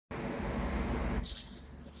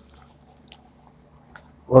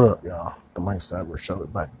What up, y'all? The Mike Cyber Show is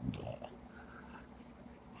back again.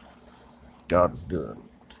 God is good,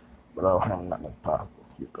 but all him nothing is possible.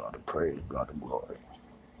 You God to praise, God to glory.